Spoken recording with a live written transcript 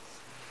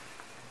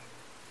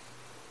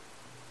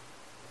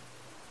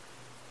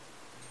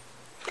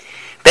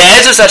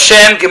Be'ezus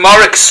Hashem,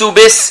 Gemara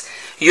Kesubos,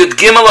 Yud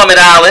Gimel Amid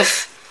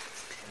Aleph.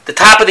 The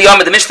top of the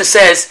Amid, the Mishnah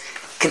says,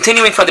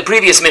 continuing from the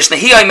previous Mishnah,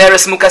 Hi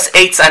Oimeres Mukas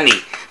Eitz Ani,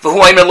 V'hu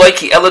Oimer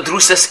Loiki Ela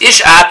Drusas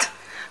Ishat,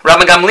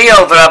 Rabbi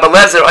Gamliel v'Rabbi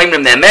Lezer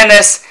Oimrim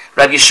Ne'emenes,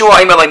 Rabbi Yeshua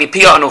Oimer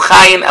Loimipia Anu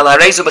Chayim, Ela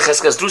Rezu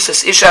B'cheskas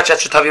Drusas Ishat,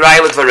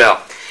 Shatavirayel Dvarel.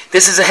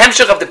 This is a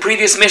hemshech of the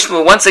previous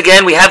Mishnah. Once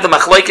again, we have the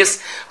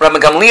Machlokes, Rabbi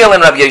Gamliel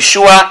and Rabbi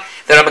Yeshua.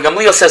 The Rabbi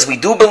Gamliel says we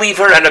do believe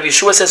her, and Rabbi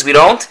Yeshua says we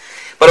don't.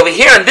 But over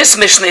here in this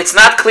Mishnah, it's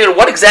not clear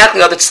what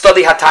exactly are the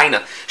study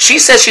hataina. She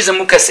says she's a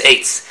mukas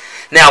eitz.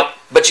 Now,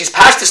 but she's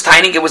pashtus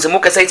taining, it was a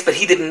mukas eitz, but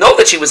he didn't know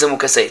that she was a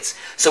mukas eitz.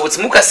 So it's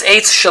mukas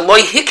eitz shaloi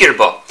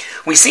hikirba.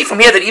 We see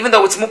from here that even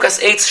though it's mukas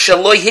eitz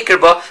shaloi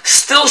hikirba,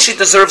 still she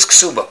deserves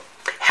ksuba.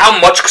 How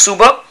much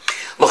ksuba?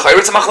 L'chayr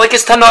it's a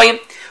machlekes tanoim.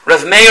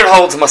 Rav Meir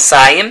holds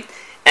masayim,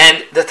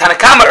 and the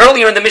Tanakama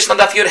earlier in the Mishnah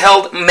Daf Yud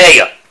held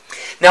meya.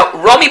 Now,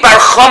 Rami Bar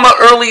Chama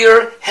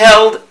earlier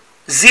held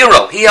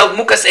 0. He held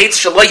mukas eitz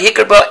shaloi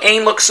hikirba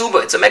ein lo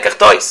ksuba. It's a mekach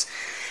tois.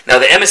 Now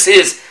the emes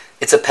is,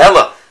 it's a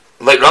pella.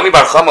 Like Rami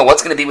Bar Chama,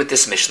 what's going to be with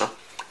this Mishnah?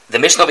 The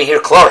Mishnah over here,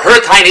 Klar,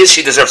 her tine is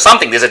she deserves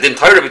something. There's a din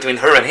Torah between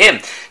her and him.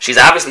 She's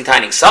obviously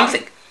tining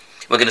something.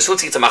 We're going to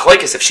see it's a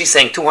machlokes if she's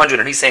saying 200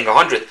 and he's saying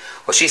 100,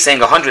 or she's saying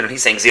 100 and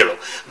he's saying 0.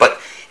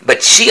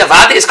 But she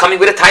avada is coming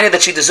with a tiny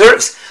that she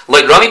deserves.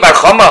 Like Rami Bar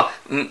Chama,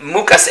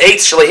 mukas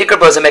eitz shaloi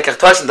hikirba is a mekach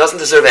tois and doesn't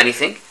deserve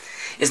anything.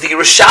 Is the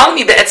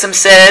Yerushalmi Be'etzim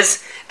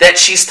says that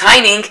she's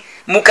tining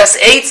mukas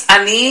eitz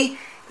ani,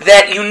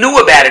 that you knew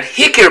about it.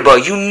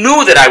 Hikirba, you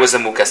knew that I was a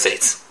mukas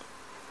eitz.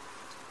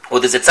 Or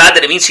does it say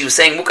that it means she was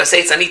saying mukas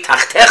eitz ani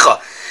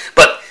tachtecha?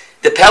 But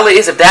the pella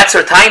is, if that's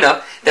her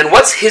taina, then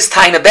what's his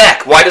taina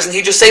back? Why doesn't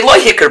he just say lo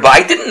hikirba?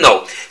 I didn't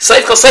know.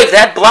 Soif kol soif,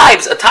 that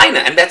blibes a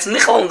taina, and that's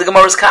nichal in the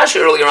Gemara's kasha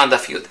earlier on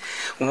Daf Yud.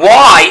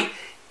 Why?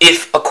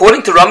 If,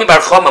 according to Rami Bar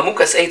Chama,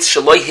 mukas eitz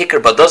shaloi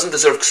hikirba doesn't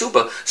deserve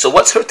ksuba, so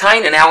what's her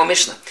tain in our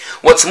Mishnah?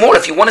 What's more,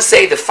 if you want to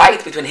say the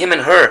fight between him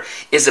and her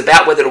is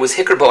about whether it was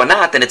hikirba or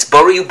not, then it's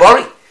bari u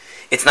bari.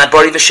 It's not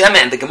bari v'shema,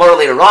 and the Gemara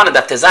later on in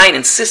Daf Tezayin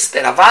insists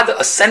that avada,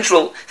 a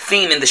central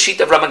theme in the sheet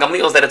of Rabbi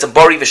Gamliel, is that it's a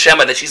bari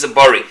v'shema, that she's a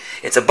bari.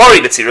 It's a bari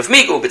b'tzir of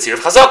migu, b'tzir of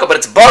chazaka, but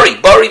it's bari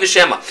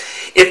v'shema.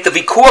 If the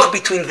vikuach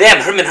between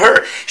them, him and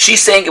her,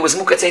 she's saying it was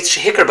mukas eitz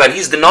shehikirba, and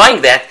he's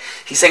denying that,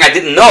 he's saying I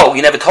didn't know,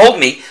 you never told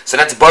me, so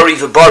that's bari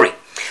v'bari.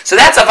 So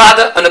that's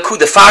avada, an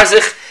akuda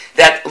farzich,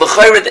 that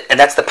l'chayred, and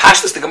that's the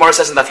pashtus the Gemara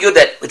says in Daf Yud,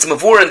 that it's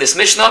mavur in this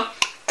Mishnah,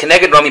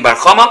 keneged Rami Bar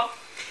Chama,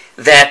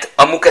 that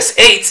a mukas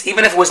eitz,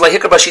 even if it was like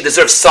hikirba, she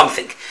deserves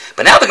something.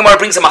 But now the Gemara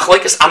brings a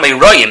machlokes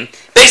ameiroyim,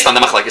 based on the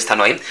machlokes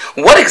tanoim.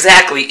 What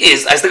exactly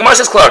is, as the Gemara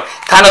says, Klar,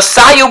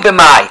 tanosayu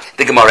b'mai,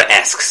 the Gemara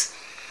asks.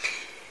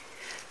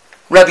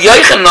 Rabbi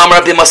Yochanan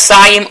amar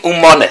b'masayim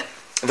umone,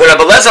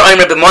 v'Rabbi Lezer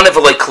amar b'mone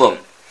v'loy klum.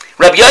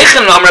 Rabbi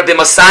Yochanan amar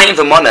b'masayim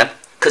v'mone,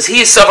 because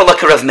he is sava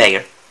like Rav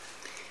Meir.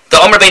 The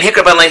Omer bein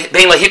hikirba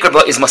bein la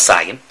hikirba is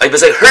masayim.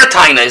 Her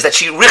taina is that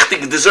she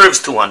richtig deserves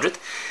 200.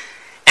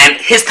 And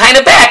his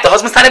taina back, the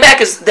husband's taina back,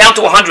 is down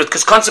to 100,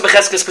 because konsa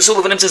b'cheskes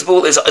pesul v'nimtzes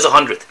bul is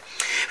 100.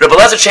 Rabbi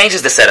Lezer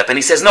changes the setup, and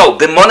he says, no,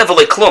 b'mona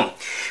v'le klum,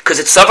 because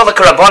it's sava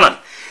l'karabanan.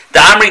 The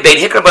amri bein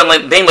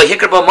hikirba bein la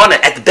hikirba mona,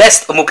 at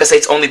best, a mukas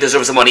eitz only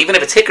deserves a money, even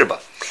if it's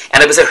hikirba.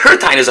 And her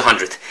taina is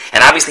 100.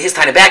 And obviously his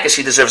taina back is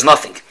she deserves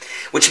nothing.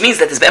 Which means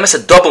that there's be'emes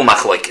a double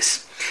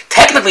machlokes.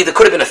 Technically, there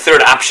could have been a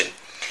third option.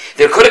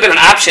 There could have been an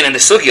option in the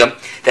sugya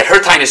that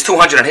her taina is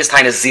 200 and his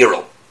taina is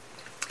 0.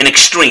 An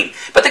extreme.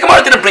 But the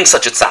Gemara didn't bring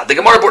such a tzad. The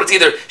Gemara brought it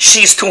either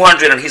she's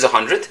 200 and he's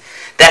 100.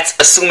 That's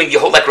assuming you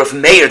hold like Rav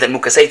Meir that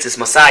mukas eitz is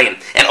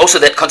masayim, and also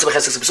that konsa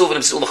b'cheskas pesul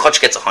v'nimtzes bul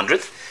gets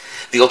 100.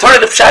 The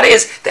alternative pshat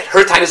is that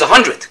her taina is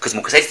 100, because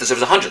mukas eitz deserves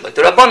 100, like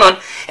the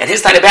Rabbanon, and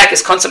his taina back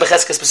is konsa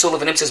b'cheskas pesul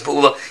v'nimtzes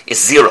bul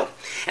is 0.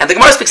 And the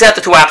Gemara speaks out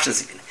the two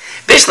options even.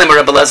 Bishlemer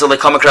Rabbi Lezer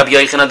lekamak Rabbi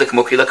Yochanan the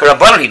k'muki like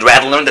Rabbanon. He'd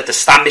rather learn that the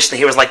stam Mishnah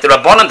here is like the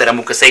Rabbanon, that a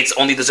mukas eitz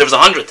only deserves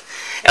 100.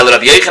 El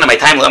Rabbi Yochanan my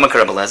time lekamak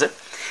Rabbi Lezer.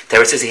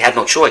 There it says he had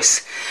no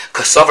choice.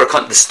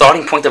 The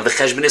starting point of the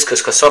cheshbon is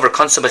because kasover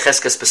konsa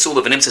b'cheskas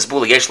pesula v'nimtzes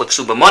bula yesh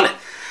l'ksuba moneh.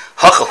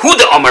 Hacha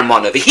huda amar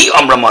moneh v'hi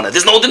amra moneh.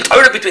 There's no din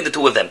Torah between the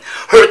two of them.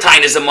 Her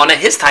tain is a moneh,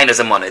 his tain is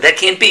a moneh. That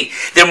can't be.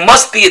 There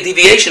must be a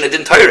deviation, a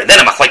din Torah. And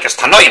then a machlekes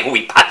tanoim who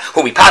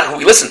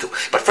we listen to.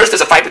 But first there's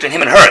a fight between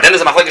him and her. Then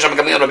there's a machlekes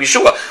Rabbi Gamliel and Rabbi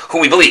Yeshua who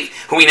we believe,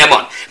 who we name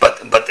on. But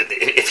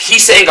if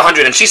he's saying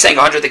 100 and she's saying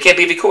 100, there can't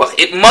be vikuach.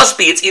 It must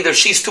be. It's either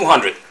she's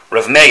 200,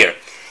 Rav Meir,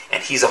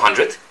 and he's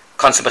 100.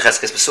 Konsa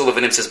b'cheskes pesula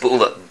v'nimtzes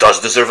b'ula does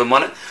deserve a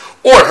money,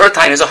 or her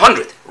time is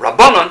 100,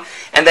 Rabbanon,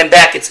 and then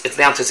back it's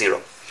down to 0.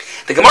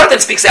 The Gemara then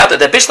speaks out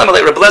that Bishlam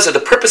alei Rabbi Lezer, the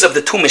purpose of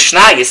the two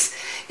Mishnayos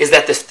is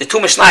that the two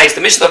Mishnayos,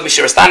 the Mishnah of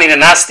Mishirastani and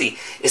Nasti,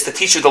 is to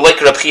teach you the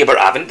Leiker Rab Chia bar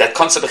Avin, that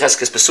Konsa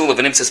b'cheskes pesula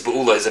v'nimtzes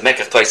b'ula is a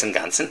mekach tois and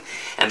ganzen,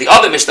 and the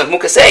other Mishnah of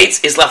mukas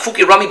eitz is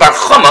Lafuki Rami Bar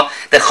Chama,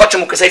 that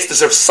Chotcha mukas eitz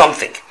deserves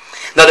something.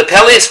 Now the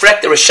Pele is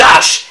frek the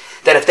Rashash,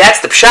 that if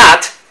that's the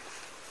pshat,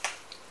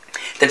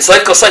 then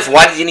Soif Kol Soif,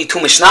 why did you need two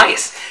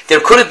Mishnayos?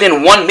 There could have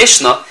been one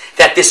Mishnah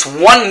that this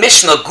one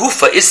Mishnah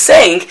Gufa is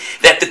saying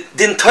that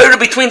the entire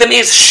between them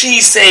is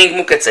she's saying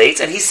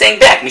Mukatzeitz and he's saying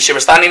back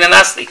Mishirastani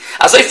Nanasti.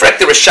 As I frek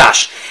the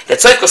Rashash, that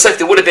Soif Kosef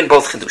there would have been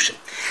both Chidushim.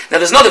 Now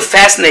there's another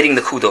fascinating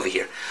Nakud over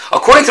here.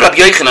 According to Rabbi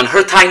Yochanan,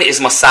 her taina is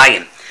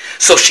Masayim,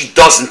 so she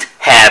doesn't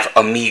have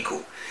a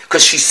Migu.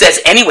 Because she says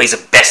anyways a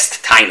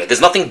best taina.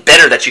 There's nothing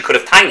better that she could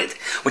have tained,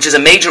 which is a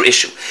major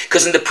issue.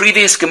 Because in the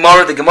previous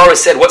Gemara, the Gemara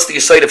said, what's the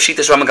Yesod of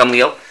Shitas Rama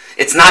Gamliel?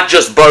 It's not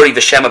just Bari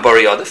V'Shema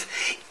Bari Yodef.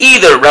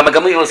 Either Rama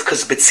Gamliel is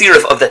because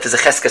B'tzirav of that is a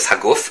Cheskes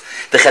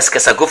Haguf. The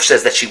Cheskes Haguf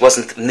says that she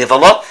wasn't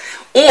Nivala,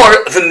 or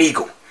the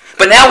Migu.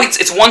 But now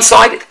it's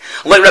one-sided.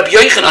 Like Rabbi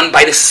Yochanan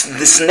by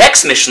this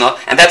next Mishnah,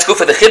 and that's good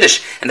for the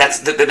Chiddush, and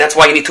that's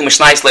why you need two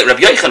Mishnayos like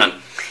Rabbi Yochanan.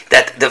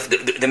 That the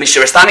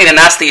Mishirastani and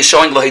Nasti is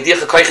showing Lo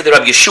Hidiach HaKoycha de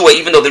Rabbi Yeshua,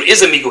 even though there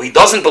is a Migu, he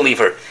doesn't believe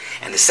her.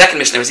 And the second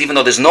Mishnah is even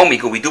though there's no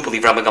Migu, we do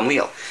believe Rabbi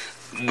Gamliel.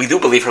 We do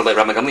believe her like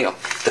Rabbi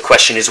Gamliel. The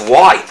question is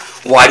why?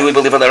 Why do we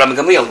believe her like Rabbi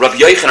Gamliel? Rabbi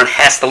Yochanan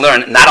has to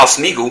learn not als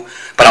Migu,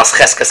 but als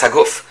Cheskas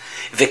Haguf.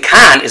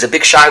 Vikan is a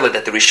big shaila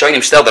that the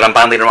Rishonim still that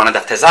Ramban later on in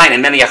Daf Tezayin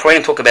and many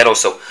Achronim talk about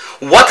also.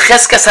 What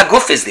Cheskas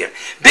Haguf is there?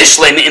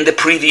 Bishleim in the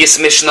previous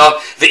Mishnah,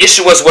 the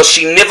issue was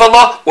she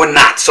Nivala or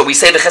not? So we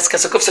say the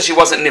Cheskas Haguf says she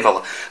wasn't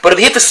Nivala. But if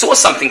you have to saw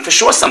something, for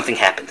sure something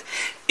happened.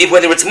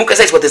 Whether it's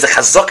Mukaseitz, whether there's a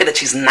Chazaka that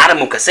she's not a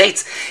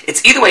Mukaseitz,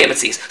 it's either way a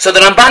Metzias. So the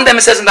Ramban then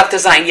says in Daf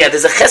Tezayin, yeah,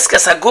 there's a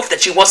Cheskas Haguf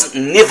that she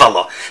wasn't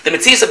Nivala. The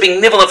Metzias of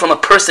being Nivala from a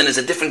person is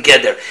a different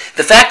Geder.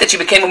 The fact that she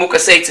became a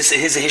Mukaseitz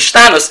is a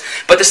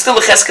Hishtanus, but there's still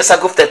a Cheskas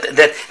Haguf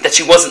that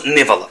she wasn't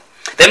Nivala.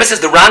 The Emes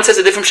says, the Ran says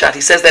a different shot.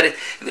 He says that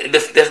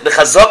the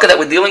Chazaka that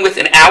we're dealing with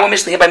in our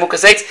Mishnah here by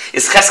Mukaseitz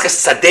is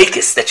Cheskas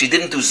Tzadekis, that she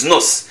didn't do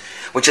Znus,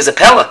 which is a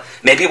Pella.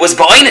 Maybe it was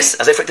Ba'onis,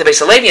 as I freaked the Beis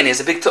Halevi, and he has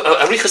a big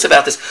arichus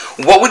about this.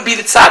 What would be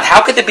the tzad?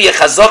 How could there be a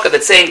Chazaka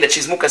that's saying that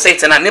she's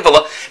Mukaseitz and not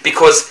Nivala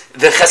because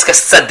the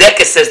Cheskas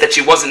Tzadekis says that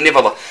she wasn't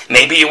Nivala?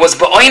 Maybe it was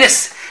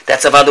Ba'onis.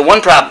 That's about the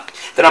one problem.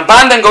 The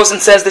Ramban then goes and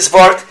says this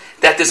vart,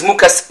 that there's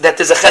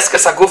a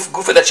Cheskas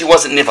Gufa that she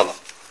wasn't Nivala.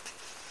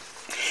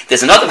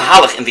 There's another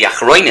halach in the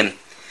Achronim.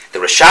 The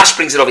Rashash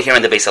brings it over here,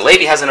 and the Beis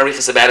Halevi has an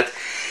arichus about it.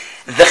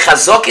 The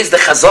chazok is the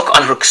chazok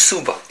on her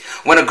ksuba.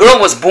 When a girl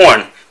was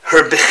born,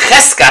 her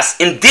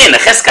becheskas in din, a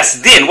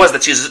cheskas din was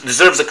that she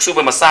deserves a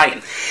ksuba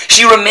masayim.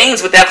 She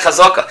remains with that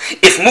chazaka.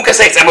 If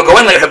mukaseitz, and we're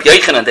going like Rabbi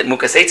Yochanan that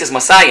mukaseitz is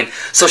masayim,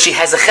 so she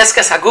has a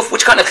cheskas haguf.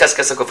 Which kind of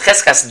cheskas haguf?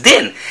 Cheskas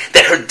din.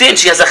 That her din,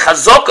 she has a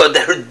chazaka,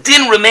 that her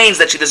din remains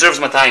that she deserves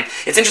masayim.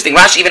 It's interesting.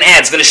 Rashi even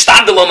adds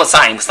v'nishtad below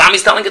masayim.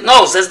 Stami's telling it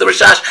no. Says the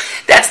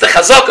Rashash. That's the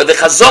chazaka. The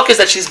chazaka is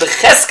that she's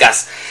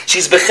becheskas.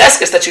 She's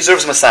becheskas that she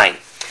deserves masayim.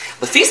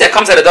 The feast that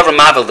comes out of Dover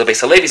Mavel, the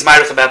Beis Halevi's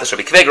Ma'arich about this,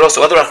 Rabbi Kveger,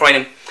 also other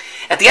Achronim.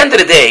 At the end of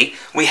the day,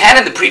 we had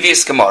in the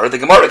previous Gemara, the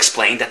Gemara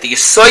explained that the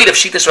Yesod of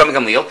Shitas Rabbi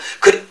Gamliel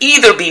could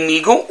either be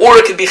Migu or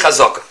it could be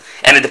Chazaka.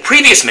 And in the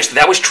previous Mishnah,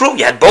 that was true.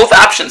 You had both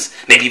options,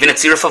 maybe even a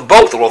tziruf of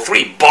both, or all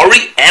three,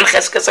 Bari and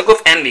Cheskas Haguf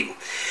and Migu.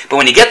 But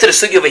when you get to the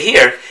sugi over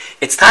here,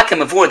 it's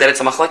Takem Avur that it's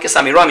a Machlekes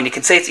Amiram, and you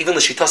can say it's even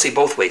the Shitasi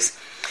both ways.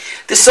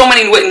 There's so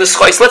many in the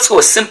Schois. Let's go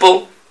a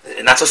simple,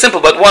 not so simple,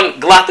 but one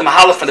Glat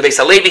Mahalach from the Beis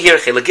Halevi here,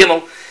 Chela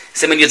Gimel,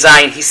 Simon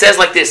Yudzayin. He says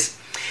like this.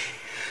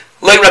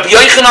 Like Rabbi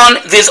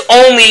Yochanan, there's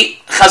only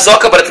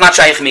Chazaka, but it's not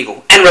Shaykh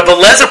Migu. And Rabbi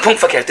Lezer Punkt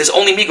Fakir, there's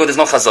only Migu, there's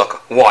no Chazaka.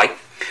 Why?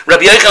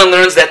 Rabbi Yochanan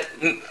learns that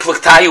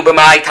Pluktayu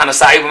B'mai,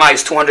 Tanasayu B'mai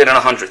is 200 and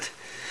 100.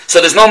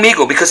 So there's no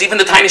Migu, because even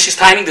the tiny she's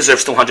timing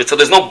deserves 200, so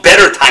there's no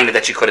better tiny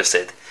that she could have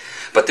said.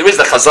 But there is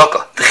the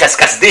Chazaka, the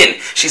Cheskas Din.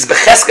 She's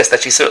Becheskas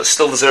that she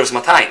still deserves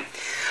Matayim.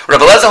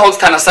 Rabbi Lezer holds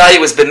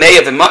Tanasayu is B'mei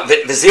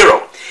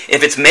V'zero.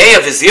 If it's Mei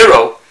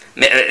V'zero,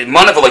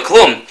 Mana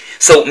V'loiklum,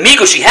 so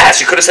Migu she has.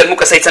 She could have said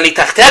Mukaseitz ani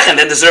tachtech and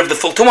then deserved the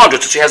full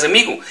 200, so she has a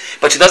Migu.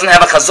 But she doesn't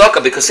have a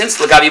Chazaka, because since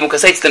Lagabi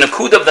Mukaseitz, the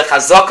Nakud of the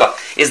Chazaka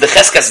is the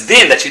Cheskas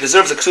Din, that she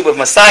deserves a Ksub of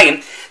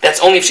Masayim, that's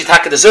only if she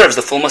taka deserves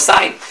the full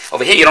Masayim.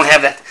 Over here you don't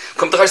have that.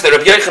 Come to Chaz, the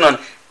Rabbi Yochanan,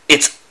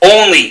 it's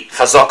only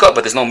Chazaka,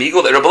 but there's no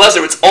Migu. The Rabbi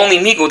Lezer, it's only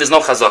Migu, there's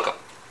no Chazaka.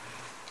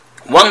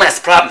 One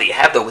last problem that you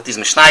have though with these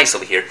Mishnayos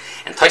over here,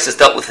 and Taisus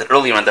dealt with it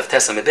earlier on Daf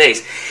Tesa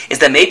Mebeis, is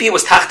that maybe it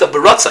was Tachta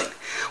B'Rotzain.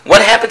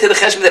 What happened to the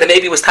cheshbon that it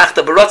maybe was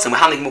Tachta B'Rotzim,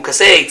 Hanik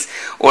Mukaseitz,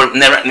 or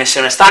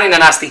Nesherastani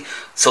Nanasti?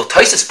 So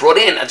Taisus brought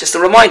in just a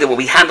reminder what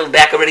we handled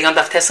back already on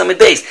Daf Tesa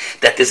Midbeis,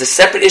 that there's a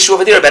separate issue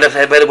over there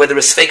about whether a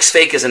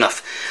sfeik is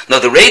enough. Now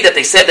the rate that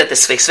they said that the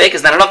sfeik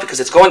is not enough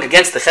because it's going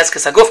against the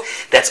Cheskas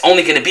Haguf, that's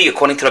only going to be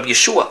according to Rabbi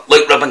Yeshua.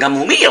 Like Rabbi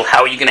Gamliel,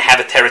 how are you going to have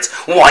a teretz?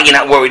 Why are you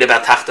not worried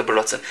about Tachta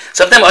B'Rotzim?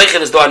 So if them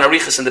Eichel is doar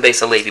Narichus in the Beis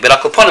Halevi, but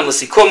Akoponim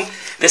L'Sikum,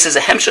 this is a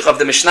hemshich of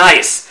the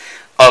Mishnayos.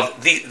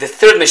 Of the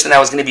third Mishnah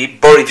now is going to be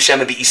Bori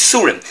V'Shem be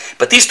Isurim.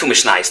 But these two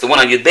Mishnayos, the one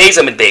on Yud Beis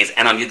Amid Beis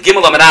and on Yud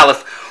Gimel Amid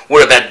Aleph,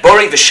 were about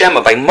Bori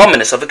V'Shem by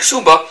Mominus of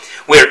Ksuba,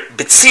 where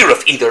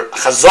B'tziruf, either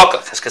Chazaka,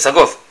 Cheskas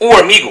Haguf,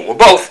 or Migu, or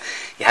both,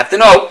 you have to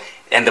know,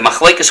 and the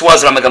Machlekes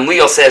was, Rama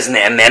Gamliel says,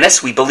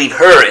 Ne'emenes, we believe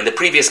her in the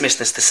previous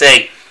Mishnahs to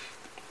say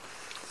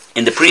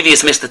In the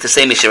previous Mishnah to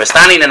say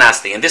Mishirastani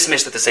Nanasti, in this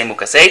Mishnah to say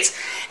Mukas Eitz,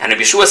 and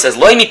Rabbi Yeshua says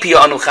Loi mi Pia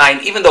Anu Chaim,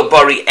 even though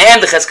Bari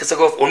and the Cheskas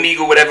Aguf or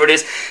Migu, whatever it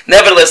is,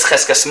 nevertheless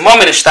Cheskas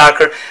Momin is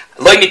starker.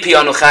 Loi mi Pia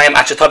Anu Chaim,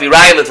 Achatabi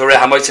Raya L'Tvarei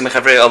Hamoitzi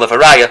Mechavrei Olav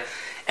Haraya,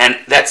 and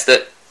that's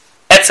the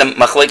Etzem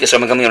Machlokes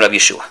Rabbi Gamliel and Rabbi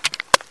Yeshua.